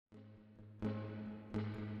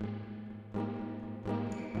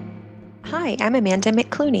Hi, I'm Amanda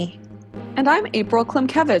McClooney. And I'm April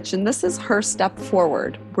Klimkevich, and this is Her Step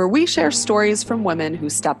Forward, where we share stories from women who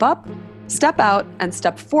step up, step out, and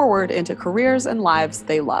step forward into careers and lives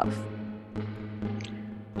they love.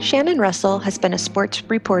 Shannon Russell has been a sports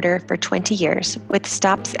reporter for 20 years, with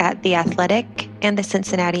stops at The Athletic and the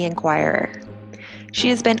Cincinnati Enquirer. She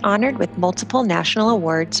has been honored with multiple national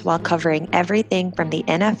awards while covering everything from the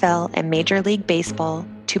NFL and Major League Baseball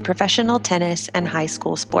to professional tennis and high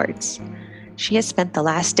school sports. She has spent the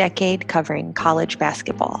last decade covering college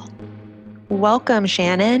basketball. Welcome,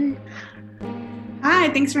 Shannon. Hi,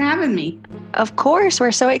 thanks for having me. Of course,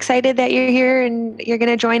 we're so excited that you're here and you're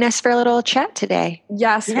going to join us for a little chat today.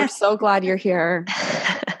 Yes, we're so glad you're here.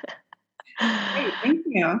 Great, thank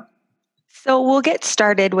you. So we'll get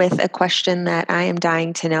started with a question that I am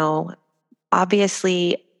dying to know.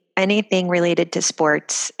 Obviously, anything related to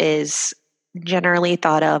sports is generally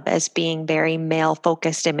thought of as being very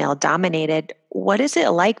male-focused and male-dominated. What is it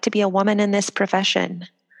like to be a woman in this profession?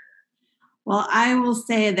 Well, I will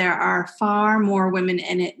say there are far more women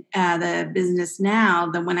in it, the business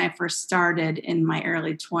now than when I first started in my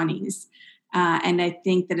early 20s. And I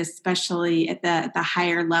think that especially at the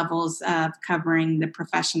higher levels of covering the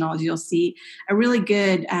professionals, you'll see a really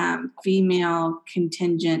good female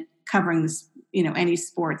contingent covering this, any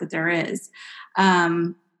sport that there is.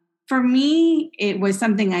 For me, it was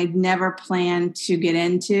something I'd never planned to get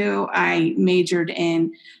into. I majored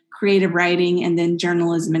in creative writing and then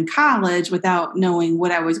journalism in college without knowing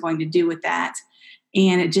what I was going to do with that.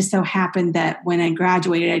 And it just so happened that when I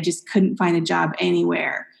graduated, I just couldn't find a job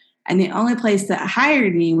anywhere. And the only place that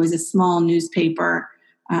hired me was a small newspaper,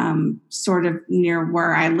 sort of near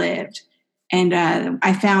where I lived. And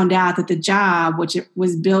I found out that the job, which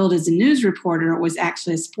was billed as a news reporter, was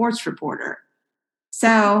actually a sports reporter.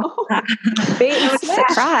 So, big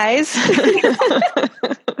surprise.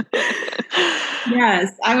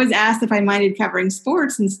 Yes, I was asked if I minded covering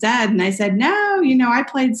sports instead. And I said, no, I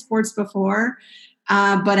played sports before,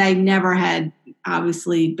 but I never had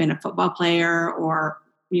obviously been a football player or,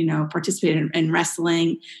 participated in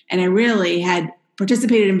wrestling. And I really had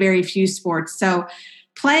participated in very few sports. So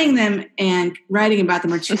playing them and writing about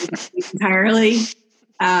them are two different things entirely.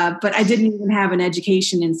 But I didn't even have an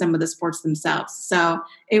education in some of the sports themselves. So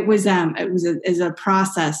it was a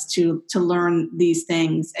process to learn these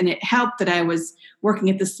things. And it helped that I was working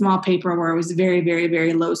at this small paper where it was very, very,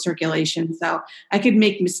 very low circulation. So I could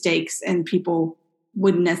make mistakes and people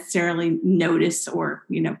wouldn't necessarily notice or,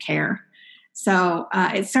 care. So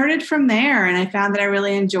it started from there, and I found that I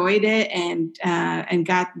really enjoyed it and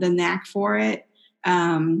got the knack for it.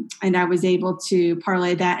 And I was able to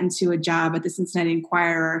parlay that into a job at the Cincinnati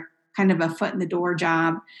Enquirer, kind of a foot in the door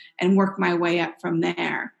job, and work my way up from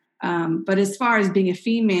there. But as far as being a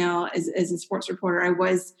female as a sports reporter, I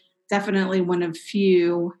was definitely one of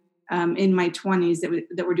few in my 20s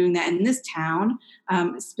that were doing that in this town,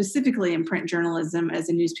 specifically in print journalism as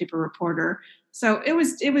a newspaper reporter. So it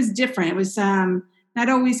was different. It was not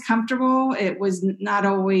always comfortable. It was not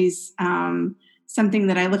always something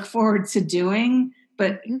that I look forward to doing,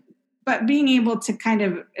 but being able to kind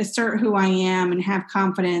of assert who I am and have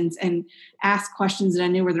confidence and ask questions that I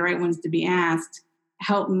knew were the right ones to be asked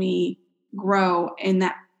helped me grow in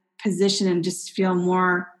that position and just feel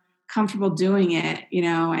more comfortable doing it,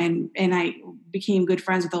 and I became good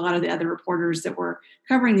friends with a lot of the other reporters that were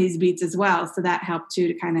covering these beats as well. So that helped too,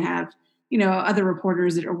 to kind of have, other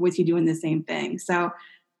reporters that are with you doing the same thing. So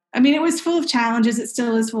it was full of challenges. It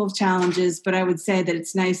still is full of challenges, but I would say that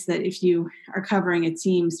it's nice that if you are covering a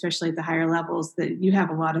team, especially at the higher levels, that you have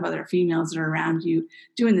a lot of other females that are around you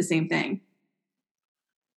doing the same thing.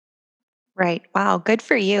 Right. Wow. Good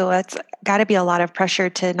for you. That's got to be a lot of pressure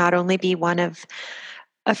to not only be one of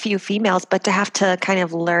a few females, but to have to kind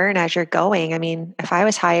of learn as you're going. If I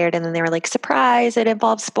was hired and then they were like, surprise, it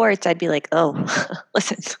involves sports, I'd be like, oh,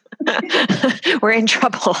 listen, we're in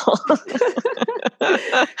trouble. So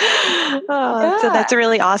that's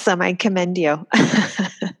really awesome. I commend you.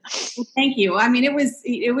 Well, thank you.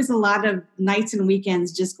 It was a lot of nights and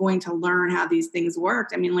weekends just going to learn how these things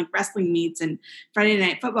worked. Like wrestling meets and Friday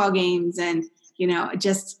night football games and,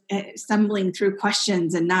 just stumbling through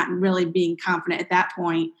questions and not really being confident at that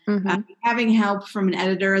point. Mm-hmm. Having help from an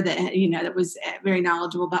editor that, that was very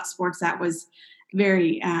knowledgeable about sports, that was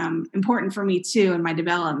very important for me too in my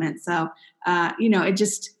development. So,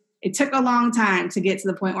 it took a long time to get to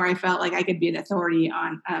the point where I felt like I could be an authority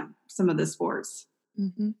on some of the sports.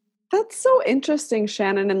 Mm-hmm. That's so interesting,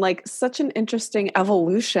 Shannon, and such an interesting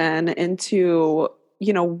evolution into,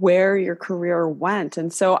 where your career went.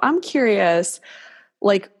 And so I'm curious,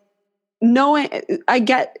 knowing, I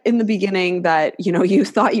get in the beginning that, you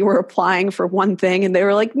thought you were applying for one thing and they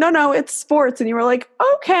were like, no, it's sports. And you were like,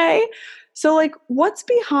 okay. So like, what's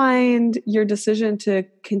behind your decision to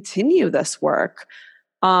continue this work?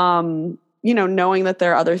 Knowing that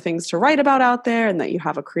there are other things to write about out there and that you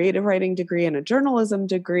have a creative writing degree and a journalism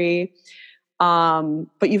degree.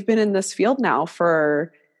 But you've been in this field now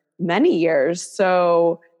for many years.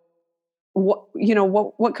 So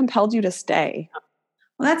what compelled you to stay?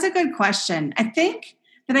 Well, that's a good question. I think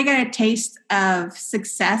that I got a taste of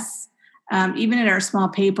success. Even at our small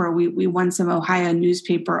paper, we won some Ohio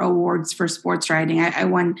newspaper awards for sports writing. I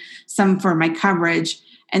won some for my coverage,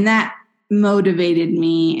 and that motivated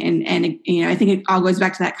me. And I think it all goes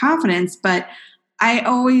back to that confidence. But I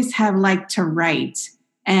always have liked to write.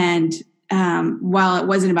 And while it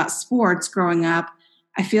wasn't about sports growing up,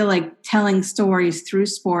 I feel like telling stories through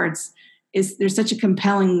sports there's such a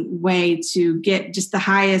compelling way to get just the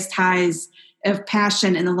highest highs of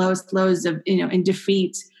passion and the lowest lows of, in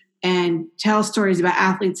defeat, and tell stories about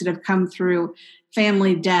athletes that have come through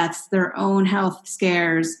family deaths, their own health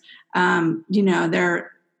scares.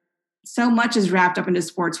 There so much is wrapped up into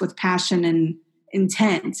sports with passion and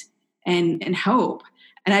intent and hope.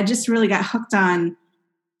 And I just really got hooked on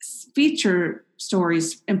feature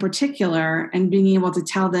stories in particular, and being able to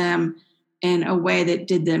tell them in a way that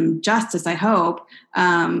did them justice, I hope,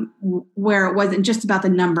 where it wasn't just about the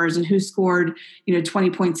numbers and who scored, 20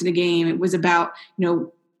 points in a game. It was about,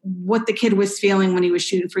 what the kid was feeling when he was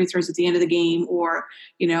shooting free throws at the end of the game. Or,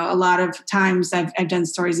 a lot of times I've done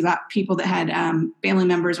stories about people that had family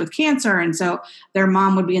members with cancer. And so their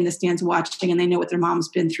mom would be in the stands watching, and they know what their mom's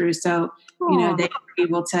been through. So, Aww. They were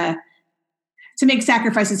able to make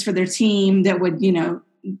sacrifices for their team that would,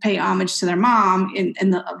 pay homage to their mom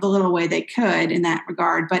in the little way they could in that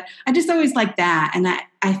regard. But I just always liked that. And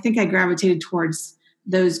I think I gravitated towards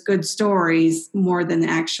those good stories more than the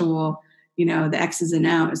actual, the X's and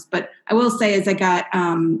O's. But I will say, as I got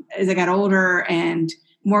older and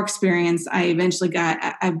more experience, I eventually got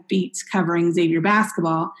a beat covering Xavier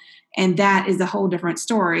basketball. And that is a whole different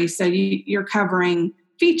story. So you're covering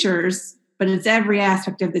features, but it's every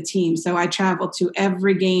aspect of the team. So I traveled to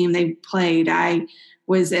every game they played. I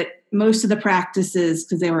was at most of the practices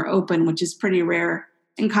because they were open, which is pretty rare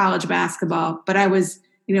in college basketball. But I was,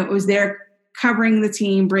 it was there covering the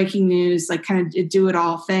team, breaking news, like kind of a do it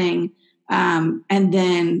all thing. And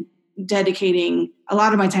then dedicating a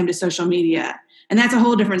lot of my time to social media. And that's a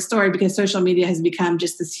whole different story, because social media has become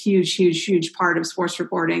just this huge, huge, huge part of sports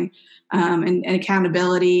reporting, and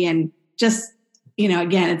accountability. And just,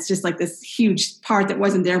 again, it's just like this huge part that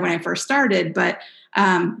wasn't there when I first started. But,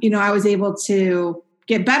 I was able to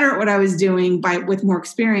get better at what I was doing with more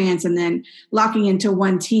experience, and then locking into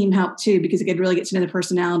one team helped too, because I could really get to know the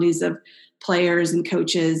personalities of players and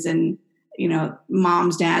coaches and,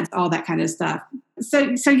 moms, dads, all that kind of stuff.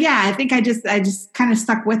 So yeah, I think I just kind of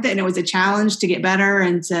stuck with it, and it was a challenge to get better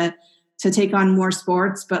and to take on more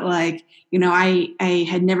sports. But I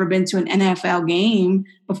had never been to an NFL game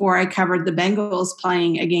before I covered the Bengals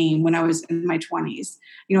playing a game when I was in my 20s.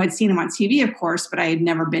 I'd seen them on TV, of course, but I had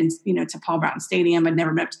never been, to Paul Brown Stadium. I'd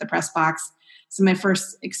never been up to the press box. So my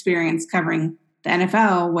first experience covering the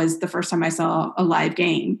NFL was the first time I saw a live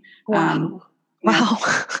game. Wow. Wow.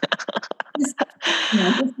 Just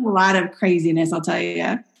a lot of craziness, I'll tell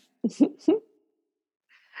you.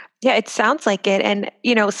 Yeah, it sounds like it. And,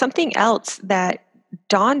 something else that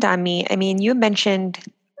dawned on me, you mentioned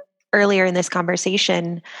earlier in this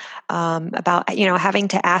conversation about, having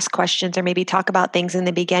to ask questions or maybe talk about things in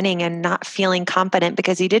the beginning and not feeling confident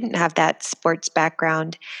because you didn't have that sports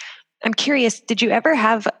background. I'm curious, did you ever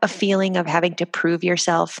have a feeling of having to prove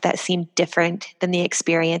yourself that seemed different than the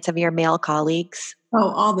experience of your male colleagues? Oh,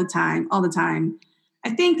 all the time. I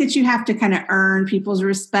think that you have to kind of earn people's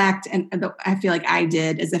respect. And I feel like I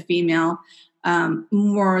did as a female,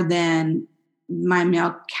 more than my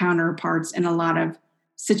male counterparts in a lot of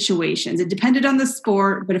situations. It depended on the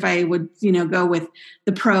sport, but if I would, go with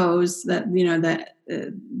the pros, the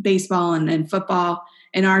baseball and football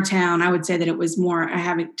in our town, I would say that it was more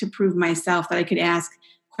having to prove myself that I could ask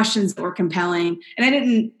questions that were compelling. And I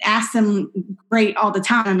didn't ask them great all the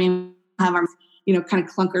time. I have our, kind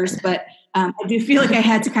of clunkers, but I do feel like I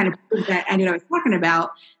had to kind of prove that I knew what I was talking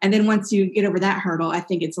about. And then once you get over that hurdle, I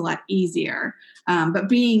think it's a lot easier. But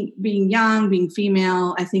being young, being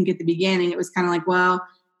female, I think at the beginning it was kind of like, well,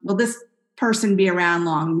 will this person be around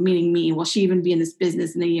long? Meaning me. Will she even be in this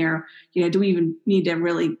business in a year? Do we even need to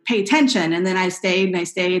really pay attention? And then I stayed.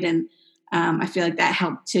 And I feel like that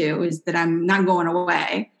helped too, is that I'm not going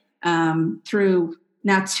away. Through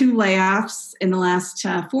now 2 layoffs in the last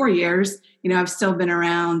 4 years, I've still been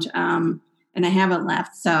around and I haven't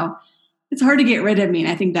left. So it's hard to get rid of me.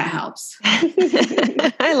 And I think that helps.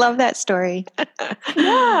 I love that story.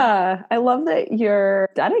 Yeah. I love that you're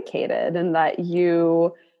dedicated and that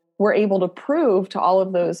you were able to prove to all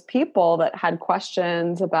of those people that had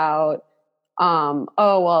questions about,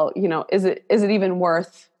 is it even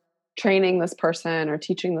worth training this person or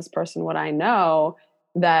teaching this person what I know,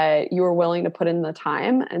 that you were willing to put in the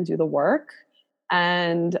time and do the work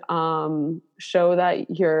and show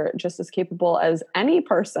that you're just as capable as any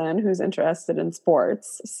person who's interested in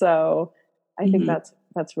sports. So I think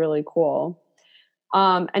that's really cool.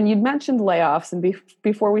 And you'd mentioned layoffs, and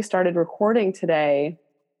before we started recording today,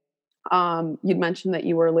 you'd mentioned that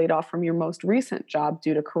you were laid off from your most recent job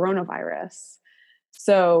due to coronavirus.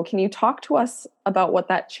 So can you talk to us about what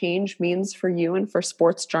that change means for you and for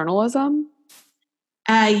sports journalism?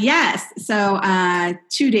 Yes. So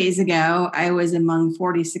 2 days ago, I was among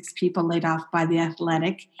 46 people laid off by The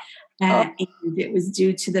Athletic. And it was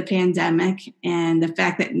due to the pandemic and the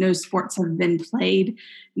fact that no sports have been played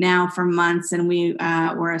now for months. And we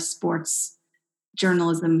were a sports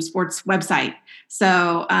journalism, sports website.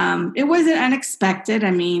 So it wasn't unexpected.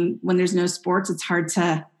 I mean, when there's no sports, it's hard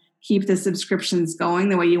to keep the subscriptions going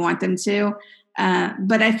the way you want them to.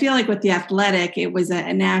 But I feel like with The Athletic, it was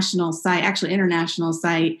a national site, actually international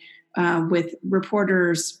site, with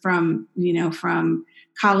reporters from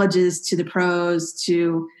colleges to the pros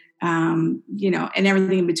to, and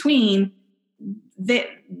everything in between.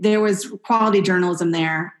 There was quality journalism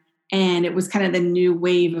there. And it was kind of the new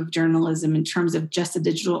wave of journalism in terms of just a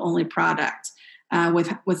digital only product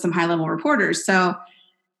with some high level reporters. So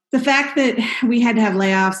the fact that we had to have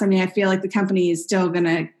layoffs, I mean, I feel like the company is still going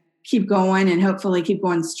to keep going and hopefully keep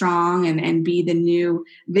going strong and be the new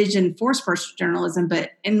vision for sports journalism.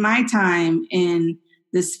 But in my time in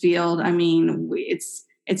this field, I mean,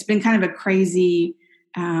 it's been kind of a crazy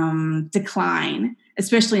decline,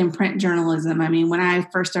 especially in print journalism. I mean, when I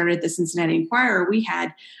first started at the Cincinnati Enquirer, we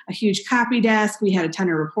had a huge copy desk. We had a ton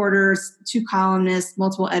of reporters, 2 columnists,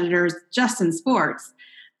 multiple editors, just in sports.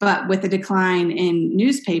 But with the decline in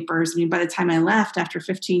newspapers, I mean, by the time I left after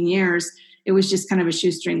 15 years, it was just kind of a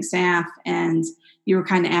shoestring staff, and you were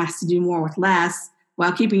kind of asked to do more with less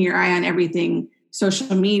while keeping your eye on everything,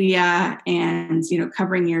 social media, and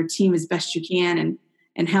covering your team as best you can,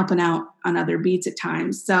 and helping out on other beats at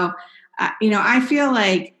times. So, I feel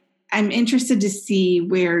like I'm interested to see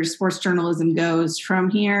where sports journalism goes from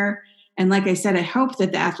here. And like I said, I hope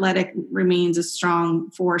that The Athletic remains a strong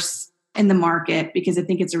force in the market because I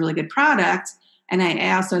think it's a really good product. And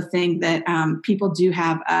I also think that people do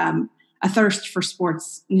have a thirst for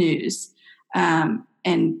sports news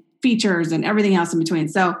and features and everything else in between.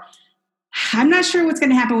 So I'm not sure what's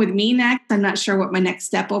going to happen with me next. I'm not sure what my next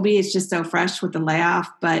step will be. It's just so fresh with the layoff,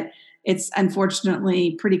 but it's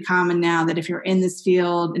unfortunately pretty common now that if you're in this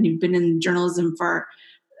field and you've been in journalism for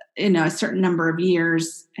a certain number of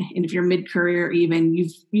years, and if you're mid-career even,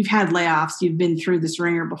 you've had layoffs, you've been through this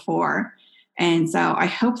ringer before. And so I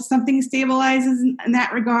hope something stabilizes in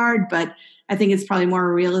that regard, but I think it's probably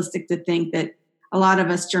more realistic to think that a lot of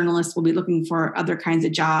us journalists will be looking for other kinds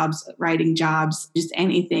of jobs, writing jobs, just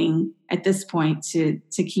anything at this point to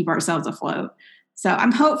keep ourselves afloat. So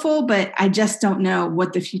I'm hopeful, but I just don't know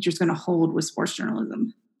what the future is going to hold with sports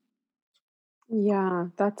journalism. Yeah,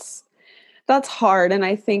 that's hard. And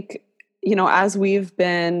I think, as we've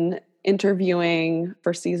been interviewing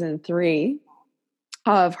for season 3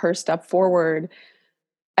 of Her Step Forward,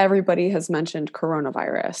 everybody has mentioned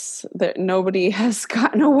coronavirus, that nobody has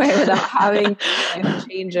gotten away without having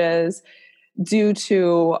changes due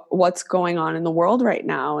to what's going on in the world right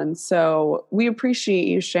now. And so we appreciate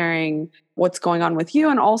you sharing what's going on with you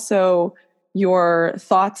and also your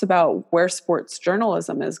thoughts about where sports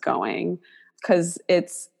journalism is going, because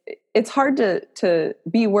it's hard to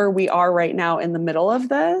be where we are right now in the middle of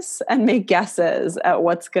this and make guesses at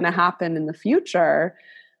what's going to happen in the future.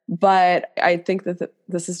 But I think that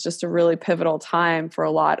this is just a really pivotal time for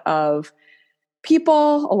a lot of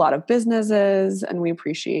people, a lot of businesses, and we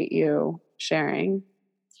appreciate you sharing.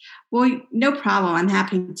 Well, no problem. I'm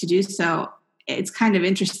happy to do so. It's kind of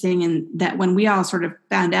interesting in that when we all sort of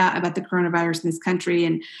found out about the coronavirus in this country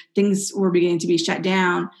and things were beginning to be shut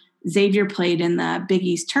down, Xavier played in the Big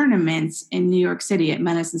East tournaments in New York City at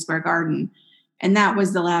Madison Square Garden. And that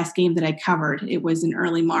was the last game that I covered. It was in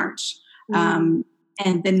early March.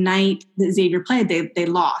 And the night that Xavier played, they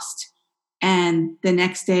lost. And the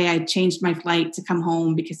next day I changed my flight to come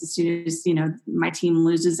home because as soon as, my team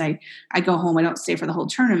loses, I go home. I don't stay for the whole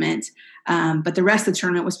tournament. But the rest of the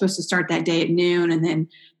tournament was supposed to start that day at noon and then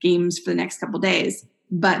games for the next couple of days.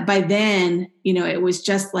 But by then, it was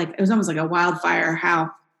almost like a wildfire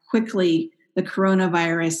how quickly the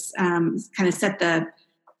coronavirus kind of set the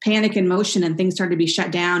panic in motion, and things started to be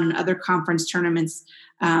shut down, and other conference tournaments.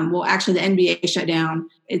 Actually, the NBA shut down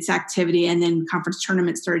its activity, and then conference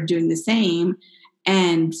tournaments started doing the same.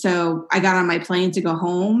 And so I got on my plane to go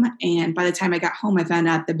home. And by the time I got home, I found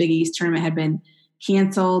out the Big East tournament had been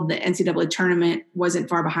canceled. The NCAA tournament wasn't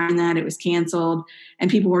far behind that. It was canceled.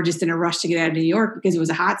 And people were just in a rush to get out of New York because it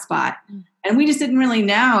was a hot spot. And we just didn't really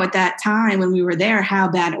know at that time when we were there how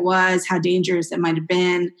bad it was, how dangerous it might have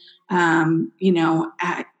been. No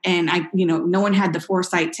one had the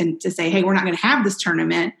foresight to say, hey, we're not going to have this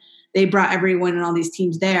tournament. They brought everyone and all these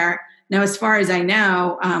teams there. Now, as far as I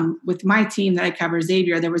know, with my team that I cover,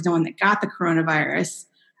 Xavier, there was no one that got the coronavirus,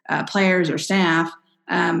 players or staff,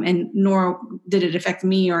 and nor did it affect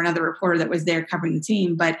me or another reporter that was there covering the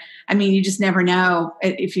team. But, I mean, you just never know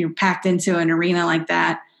if you're packed into an arena like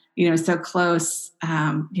that, so close,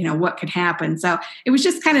 what could happen. So it was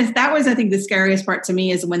just that was, I think, the scariest part to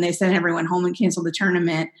me is when they sent everyone home and canceled the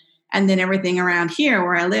tournament. And then everything around here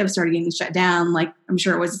where I live started getting shut down. Like, I'm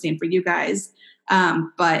sure it was the same for you guys.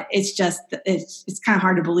 But it's kind of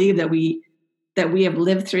hard to believe that we have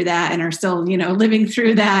lived through that and are still, living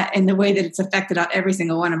through that in the way that it's affected every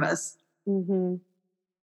single one of us. Mm-hmm.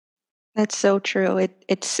 That's so true.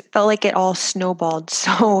 It felt like it all snowballed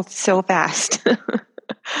so fast.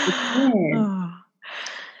 Oh.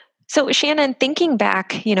 So Shannon, thinking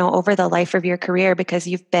back, over the life of your career, because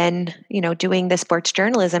you've been, doing the sports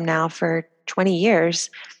journalism now for 20 years,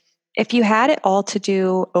 if you had it all to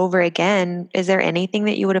do over again, is there anything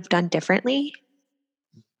that you would have done differently?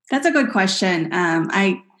 That's a good question.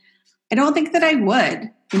 I don't think that I would.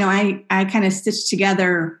 I kind of stitched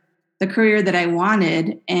together the career that I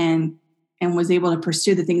wanted and was able to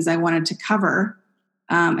pursue the things I wanted to cover.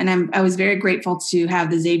 And I was very grateful to have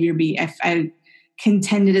the Xavier beat. I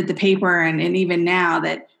contended at the paper and even now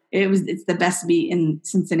that it's the best beat in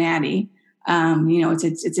Cincinnati.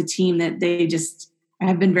 It's a team that they just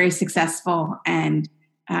have been very successful and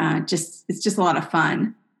it's just a lot of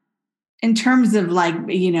fun. In terms of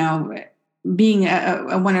being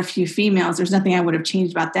a one of few females, there's nothing I would have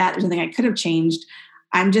changed about that. There's nothing I could have changed.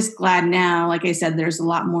 I'm just glad now, like I said, there's a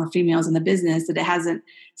lot more females in the business, that it hasn't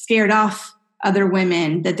scared off other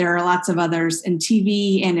women, that there are lots of others in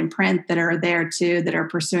TV and in print that are there too, that are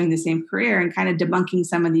pursuing the same career and kind of debunking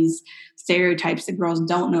some of these stereotypes that girls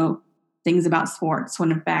don't know things about sports,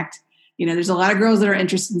 when in fact, there's a lot of girls that are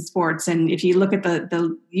interested in sports. And if you look at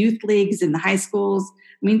the youth leagues in the high schools,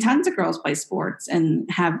 tons of girls play sports and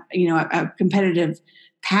have, a competitive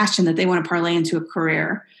passion that they want to parlay into a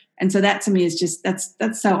career. And so that to me is just,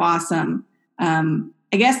 that's so awesome.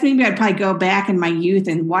 I guess maybe I'd probably go back in my youth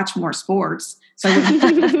and watch more sports. So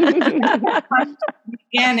beginning,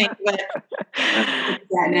 but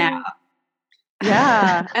now.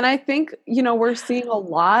 Yeah. And I think, we're seeing a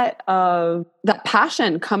lot of that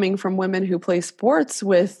passion coming from women who play sports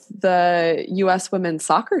with the U.S. women's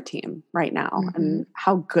soccer team right now, and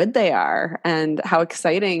how good they are and how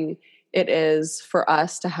exciting it is for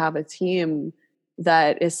us to have a team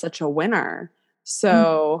that is such a winner.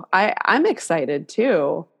 So I'm excited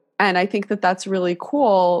too. And I think that that's really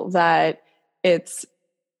cool that it's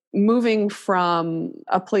moving from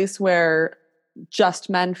a place where just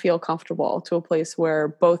men feel comfortable to a place where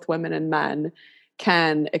both women and men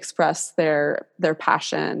can express their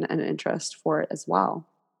passion and interest for it as well.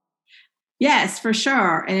 Yes, for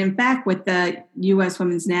sure. And in fact, with the U.S.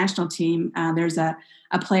 women's national team, there's a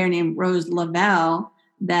player named Rose Lavelle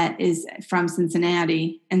that is from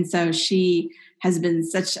Cincinnati. And so she has been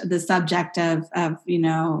such the subject of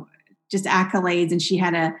just accolades. And she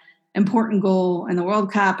had a important goal in the World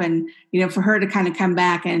Cup. And, for her to kind of come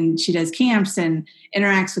back, and she does camps and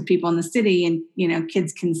interacts with people in the city, and,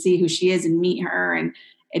 kids can see who she is and meet her. And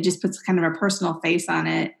it just puts kind of a personal face on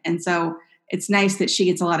it. And so it's nice that she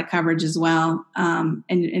gets a lot of coverage as well. And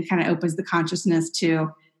it kind of opens the consciousness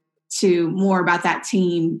to more about that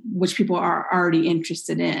team, which people are already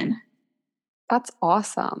interested in. That's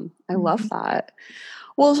awesome. I love that.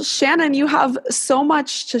 Well, Shannon, you have so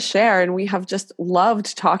much to share, and we have just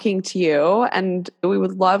loved talking to you. And we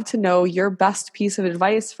would love to know your best piece of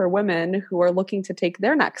advice for women who are looking to take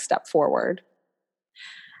their next step forward.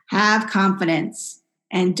 Have confidence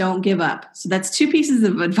and don't give up. So that's two pieces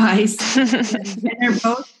of advice. And they're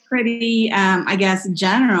both pretty,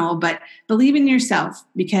 general, but believe in yourself,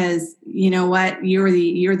 because you know what? You're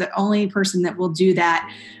the only person that will do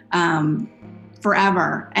that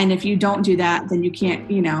forever. And if you don't do that, then you can't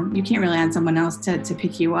rely on someone else to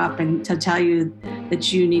pick you up and to tell you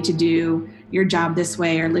that you need to do your job this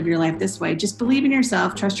way or live your life this way. Just believe in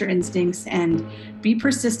yourself, trust your instincts, and be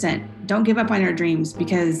persistent. Don't give up on your dreams,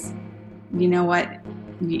 because you know what?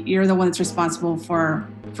 You're the one that's responsible for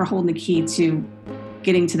holding the key to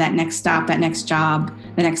getting to that next stop, that next job,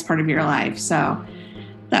 the next part of your life. So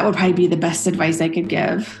that would probably be the best advice I could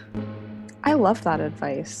give. I love that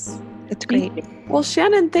advice. It's great. Well,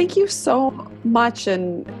 Shannon, thank you so much.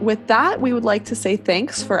 And with that, we would like to say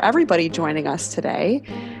thanks for everybody joining us today.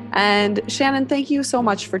 And Shannon, thank you so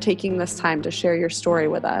much for taking this time to share your story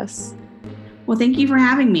with us. Well, thank you for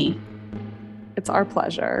having me. It's our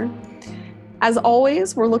pleasure. As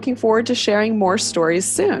always, we're looking forward to sharing more stories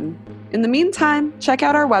soon. In the meantime, check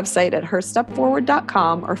out our website at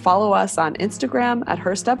herstepforward.com or follow us on Instagram at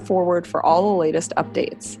herstepforward for all the latest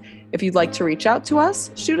updates. If you'd like to reach out to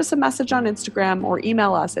us, shoot us a message on Instagram or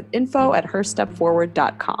email us at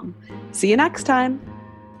info@herstepforward.com. See you next time.